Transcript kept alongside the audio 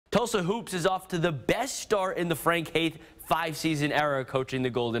Tulsa Hoops is off to the best start in the Frank Haith five-season era coaching the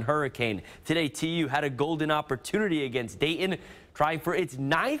Golden Hurricane. Today, TU had a golden opportunity against Dayton, trying for its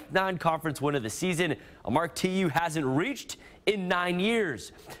 9th non-conference win of the season, a mark TU hasn't reached in 9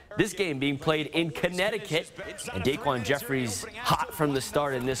 years. This game being played in Connecticut, and Daquan Jeffries hot from the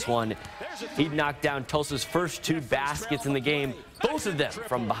start in this one. He knocked down Tulsa's first 2 baskets in the game, both of them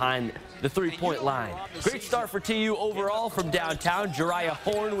from behind the three-point line. Great start for TU overall from downtown. Jariah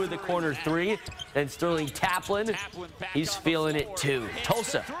Horn with a corner 3. Then Sterling Taplin, he's feeling it too.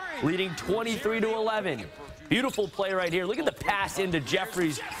 Tulsa leading 23-11. Beautiful play right here. Look at the pass into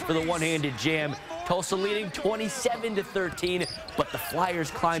Jeffries for the one-handed jam. Tulsa leading 27-13, but the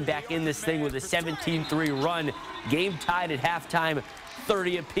Flyers climb back in this thing with a 17-3 run. Game tied at halftime,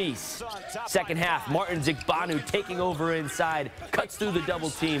 30 apiece. Second half, Martin Zigbanu taking over inside, cuts through the double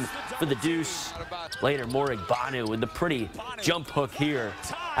team for the deuce. Later, more Zigbanu with the pretty jump hook here.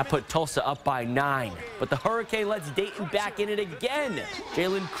 That put Tulsa up by 9. But the Hurricane lets Dayton back in it again.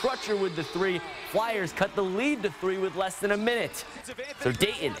 Jalen Crutcher with the 3. Flyers cut the lead to 3 with less than a minute. So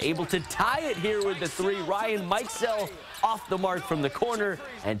Dayton able to tie it here with the 3. Ryan Mikesell off the mark from the corner,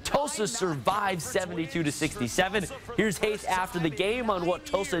 and Tulsa survives 72-67. Here's Haith after the game on what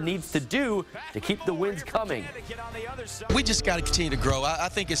Tulsa needs to do to keep the wins coming. We just got to continue to grow. I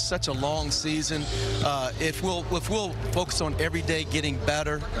think it's such a long season. If we'll focus on every day getting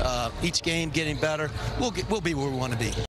better, each game getting better, we'll be where we want to be.